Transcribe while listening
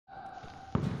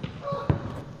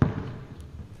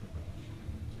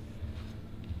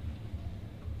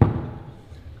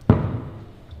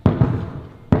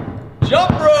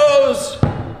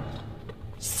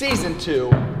Season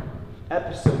 2,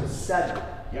 Episode 7.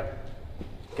 Yep.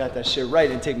 Got that shit right.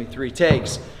 Didn't take me 3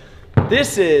 takes.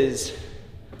 This is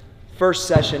first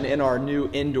session in our new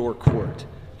indoor court.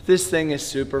 This thing is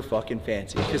super fucking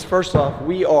fancy. Because first off,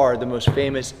 we are the most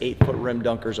famous 8-foot rim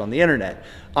dunkers on the internet.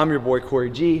 I'm your boy Cory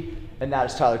G, and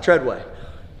that is Tyler Treadway.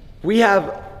 We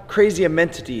have crazy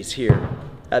amenities here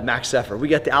at Max Effort. We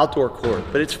got the outdoor court,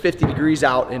 but it's 50 degrees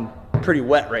out and pretty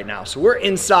wet right now. So we're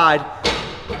inside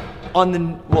on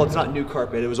the, well, it's not new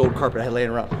carpet, it was old carpet I had laying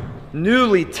around.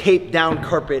 Newly taped down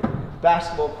carpet,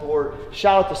 basketball court.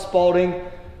 Shout out to Spalding,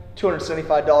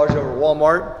 $275 over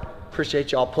Walmart.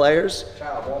 Appreciate y'all players.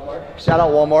 Shout out Walmart. Shout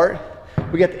out Walmart.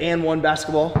 We got the And One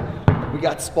basketball. We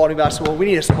got Spalding basketball. We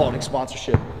need a Spalding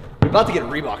sponsorship. We're about to get a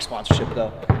Reebok sponsorship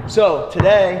though. So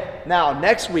today, now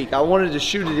next week, I wanted to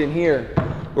shoot it in here.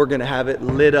 We're gonna have it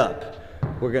lit up.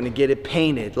 We're gonna get it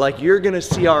painted. Like you're gonna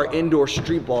see our indoor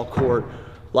street ball court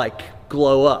like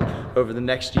glow up over the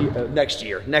next next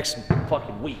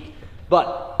fucking week.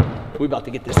 But we about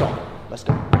to get this on. Let's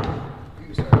do it. You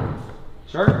can start.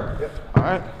 Sure? Yep. All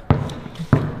right.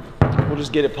 We'll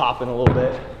just get it popping a little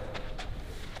bit.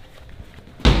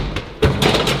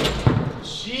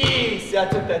 Jeez, I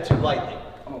took that too lightly.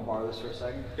 I'm gonna borrow this for a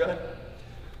second. Go ahead.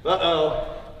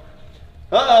 Uh-oh.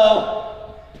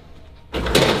 Uh-oh.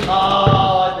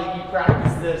 Oh, I think you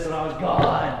practiced this when I was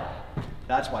gone.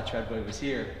 That's why Treadway was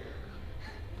here.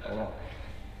 Hold on.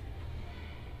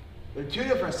 They're two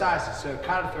different sizes, so it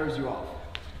kind of throws you off.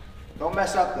 Don't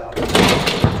mess up though.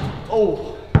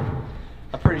 Oh,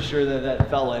 I'm pretty sure that that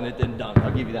fell and it didn't dunk.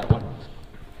 I'll give you that one.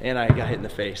 And I got hit in the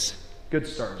face. Good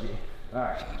start, G. All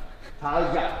right.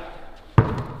 Tyler's got it.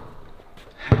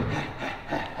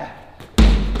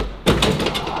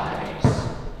 Nice.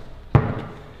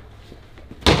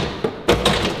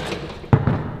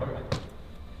 Okay.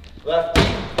 Left.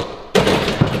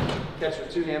 Catch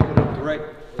with 2 hands, put it up to right.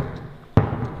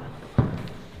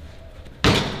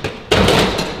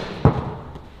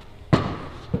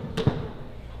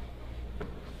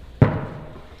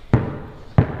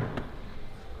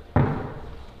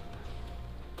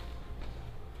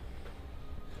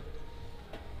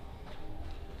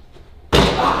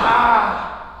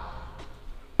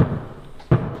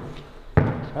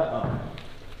 Uh-oh.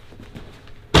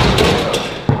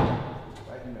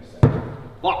 Right in the center.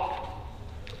 Lock.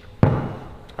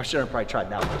 I should have probably tried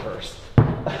that one first.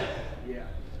 Yeah.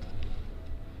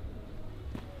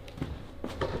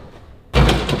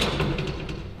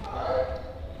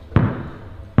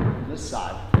 This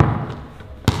side.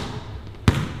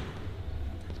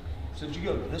 So did you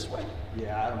go this way?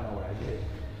 Yeah, I don't know what I did.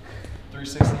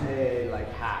 360? Hey, like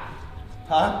half.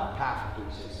 Huh? Half of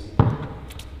 360.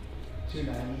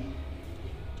 290.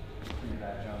 Pretty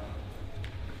bad jump.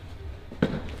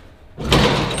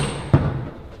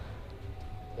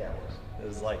 Yeah, it was. It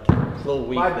was like a little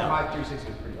weak My though. 360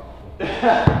 was pretty awful.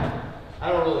 I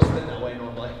don't really spin that way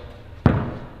normally.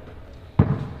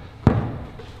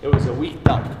 It was a weak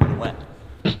dunk when it went.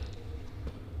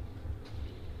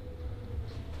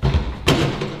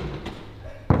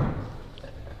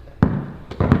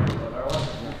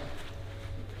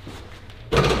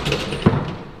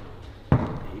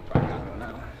 He probably got me on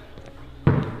that one.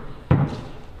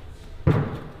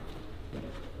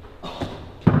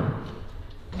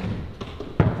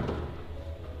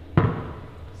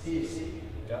 See.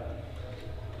 Yep.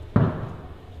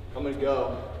 I'm gonna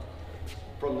go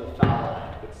from the foul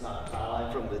line. It's not a foul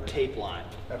line, from the tape line.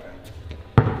 Okay.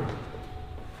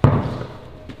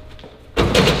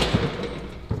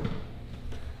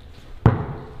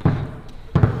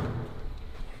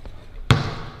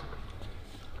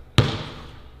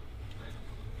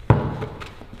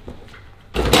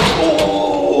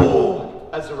 Oh!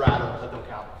 That's a rattle. That don't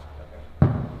count.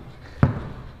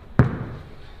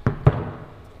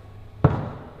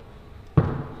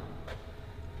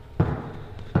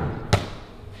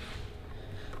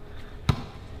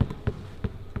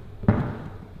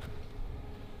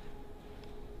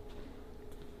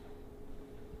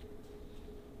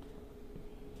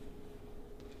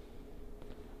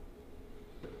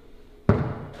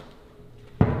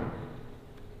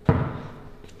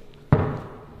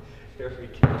 Here we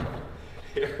go.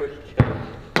 Here we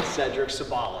go. Cedric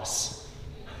Sabalas.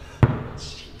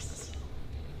 Jeez.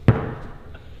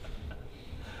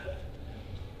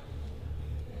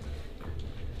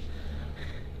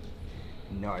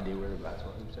 No idea where the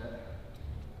basketball hoop's at.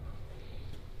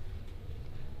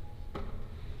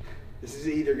 This is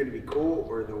either going to be cool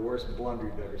or the worst blunder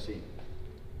you've ever seen.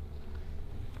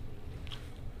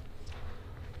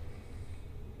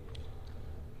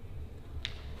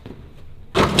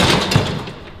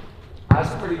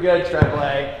 That's pretty good,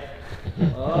 Treadway.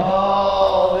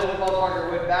 Oh, this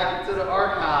motherfucker went back into the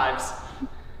archives.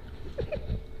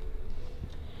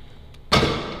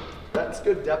 That's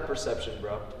good depth perception,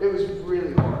 bro. It was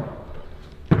really hard.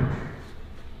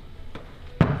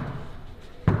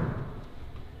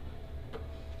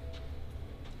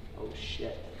 Oh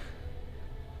shit.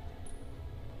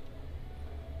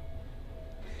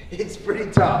 It's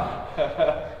pretty tough. All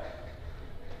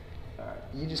right,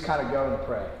 you just kind of go and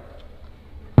pray.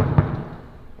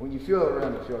 When you feel the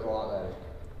rim, it feels a lot better.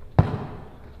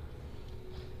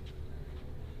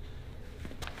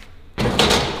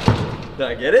 Did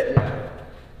I get it? Yeah.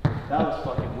 That was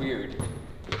fucking weird.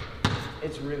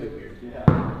 It's really weird. Yeah.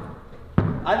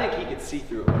 I think he could see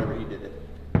through it whenever he did it.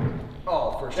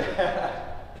 Oh, for sure.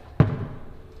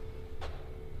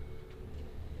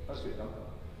 That's good, though.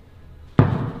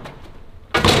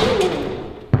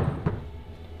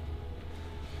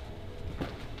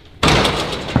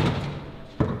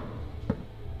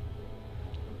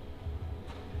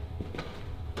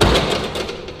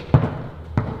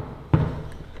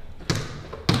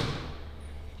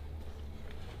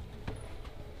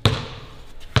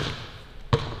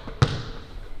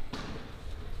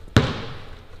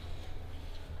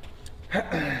 I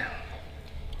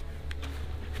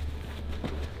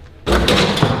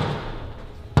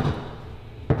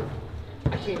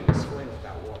can't even explain what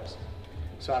that was,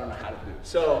 so I don't know how to do it.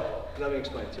 So, let me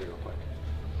explain it to you real quick.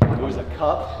 It was a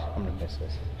cup, I'm gonna miss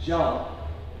this. jump,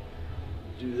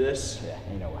 do this, Yeah,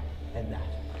 ain't no way. and that.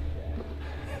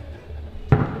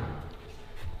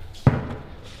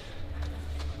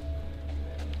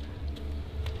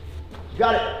 You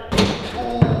got it.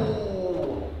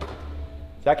 Ooh.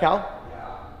 Does that count?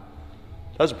 Yeah.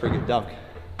 That was a pretty good dunk.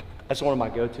 That's one of my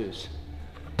go-tos.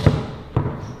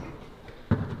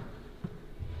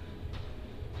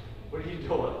 What are you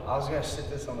doing? I was gonna sit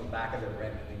this on the back of the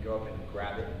rim and then go up and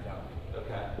grab it and dunk.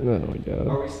 Okay. Oh my god.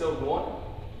 Are we still going?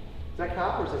 Is that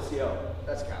count or is that CO?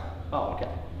 That's count. Oh, okay.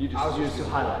 You I was use just the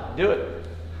highlight. Do it.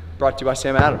 Brought to you by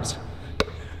Sam Adams.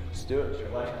 Let's do it. Your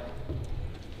leg.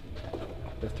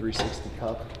 The 360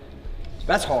 cup.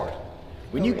 That's hard.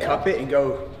 When you cup it and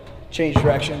go change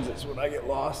directions, that's when I get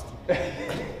lost.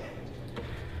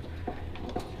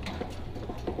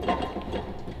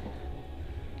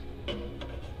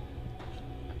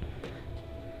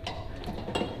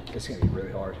 It's gonna be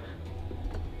really hard.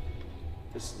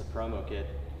 This is the promo kit.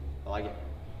 I like it.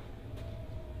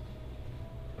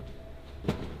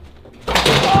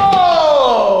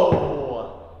 Oh!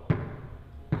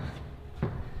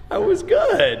 That was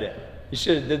good. You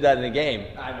should have did that in the game.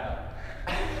 I know.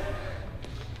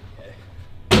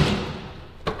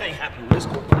 Ain't happening this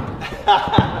court.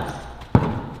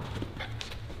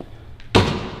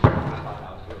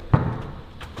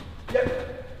 Yep.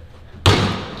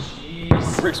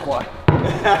 Jeez. Brick squat. I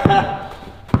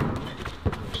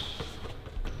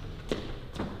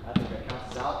think that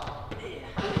counts as out.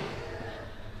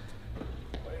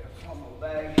 Fumble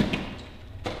bag.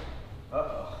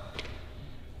 Uh-oh.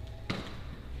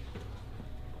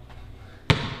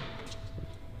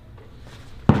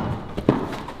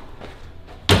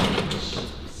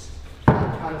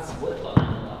 Kind of split on that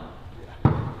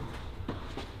one.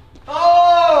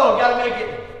 Oh, gotta make it.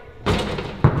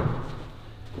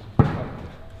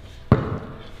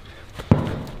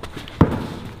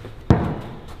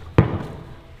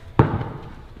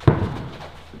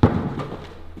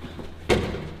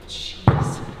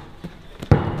 Jeez.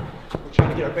 We're trying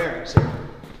to get our bearings here.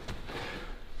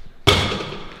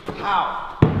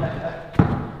 How?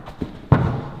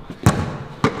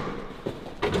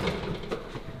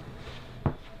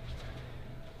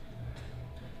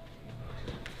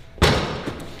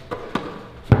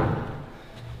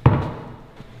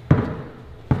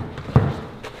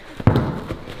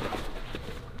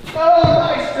 Oh,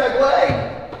 nice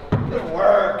segue. Good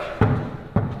work.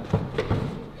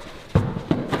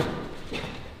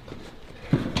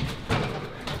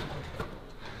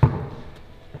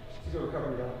 Let's go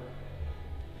recover down.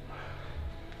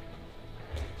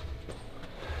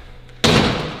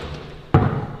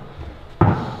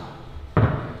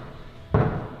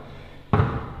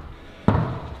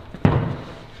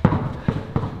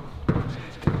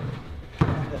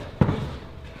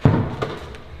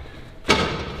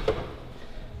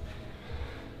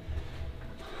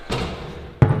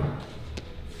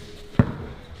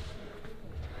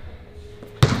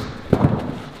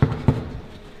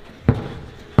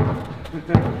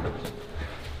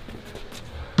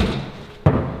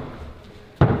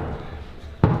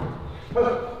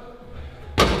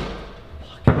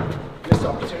 Missed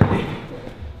opportunity.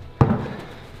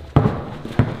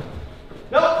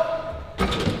 Nope.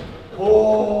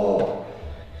 Oh.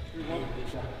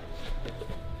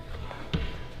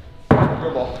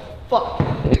 Throw ball. Fuck.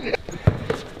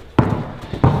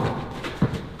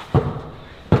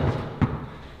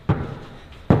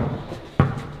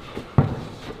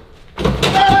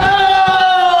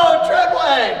 Oh, tread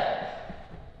leg.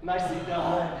 Nicely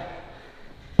done.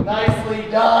 Nicely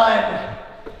done.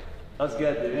 That was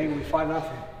good, dude. Ain't we 5-0.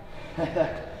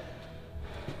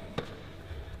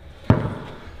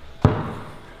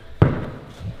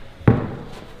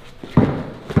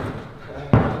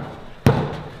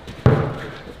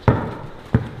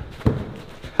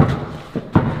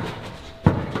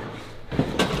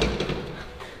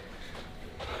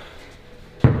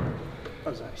 That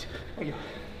was nice. Thank you.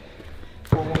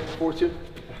 4-1, 4-2.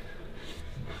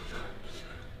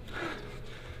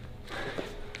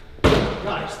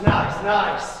 Nice, nice,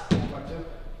 nice. 5-2.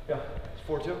 Yeah, it's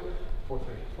 4-2. 4-3.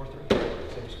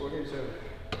 4-3. Same score here, so.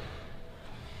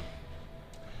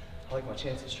 I like my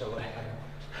chances, Charlie.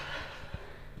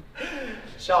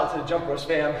 Shout out to the Jump Bros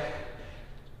fam.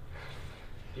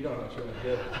 You don't know what you're gonna do.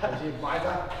 Is he my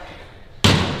time?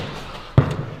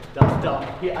 That's dumb. I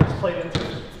just played into it.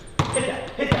 Hit that,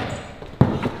 hit that.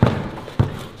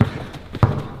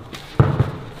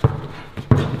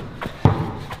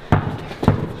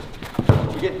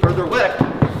 You're getting further away.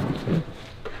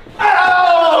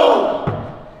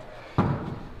 Ow!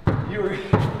 You were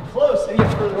close and you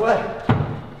got further away.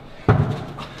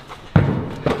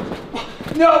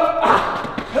 No!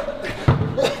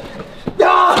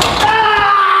 No! Ah!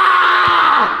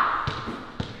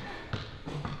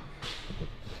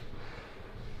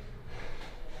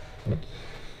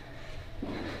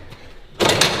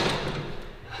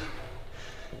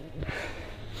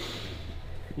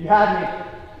 You had me.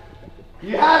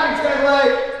 You had me, tread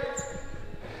leg.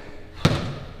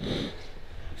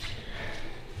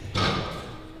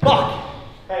 Fuck.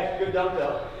 Hey, good dunk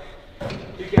though.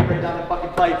 You get right down the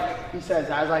fucking pipe. He says,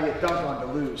 as I get dunked on to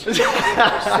lose.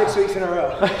 6 weeks in a row.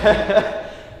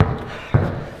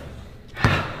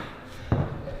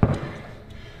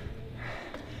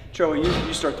 Joey,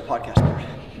 you start the podcast part.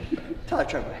 Tell that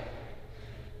Trevor.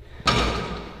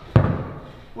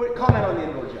 What comment on the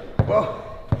indoor gym? Well,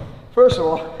 first of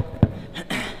all,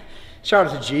 shout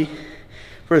out to G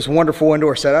for this wonderful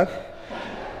indoor setup.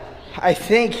 I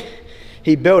think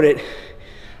he built it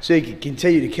so he could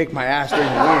continue to kick my ass during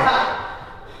the year.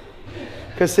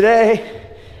 Because today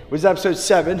was episode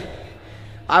 7.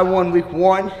 I won week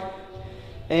 1,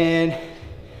 and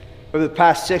over the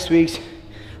past 6 weeks,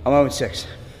 I'm 0-6.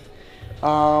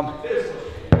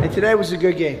 And today was a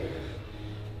good game.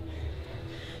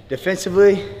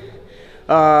 Defensively,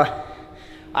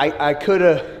 I could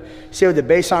have sealed the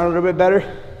baseline a little bit better.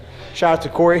 Shout out to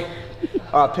Cory,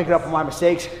 picking up on my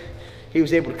mistakes. He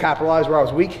was able to capitalize where I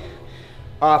was weak.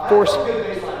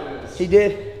 He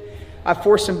did. I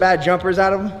forced some bad jumpers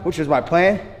out of him, which was my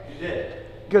plan. You did.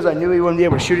 Because I knew he wouldn't be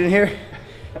able to shoot in here.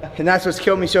 And that's what's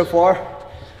killed me so far.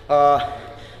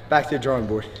 Back to the drawing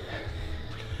board.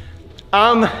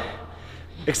 I'm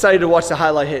excited to watch the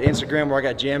highlight hit Instagram where I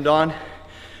got jammed on,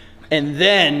 and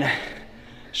then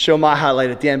show my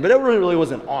highlight at the end. But it really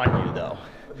wasn't on you though.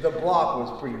 The block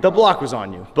was pretty. The block was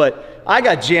on you, but I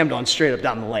got jammed on straight up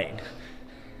down the lane.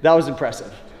 That was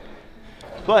impressive.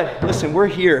 But listen, we're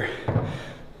here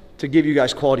to give you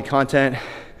guys quality content,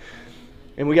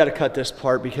 and we got to cut this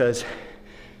part because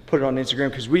put it on Instagram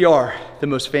because we are the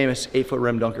most famous 8-foot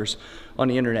rim dunkers on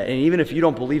the internet. And even if you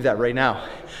don't believe that right now,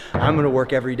 I'm going to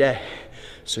work every day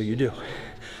so you do.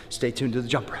 Stay tuned to the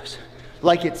Jump Bros.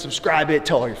 Like it, subscribe it,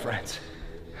 tell all your friends.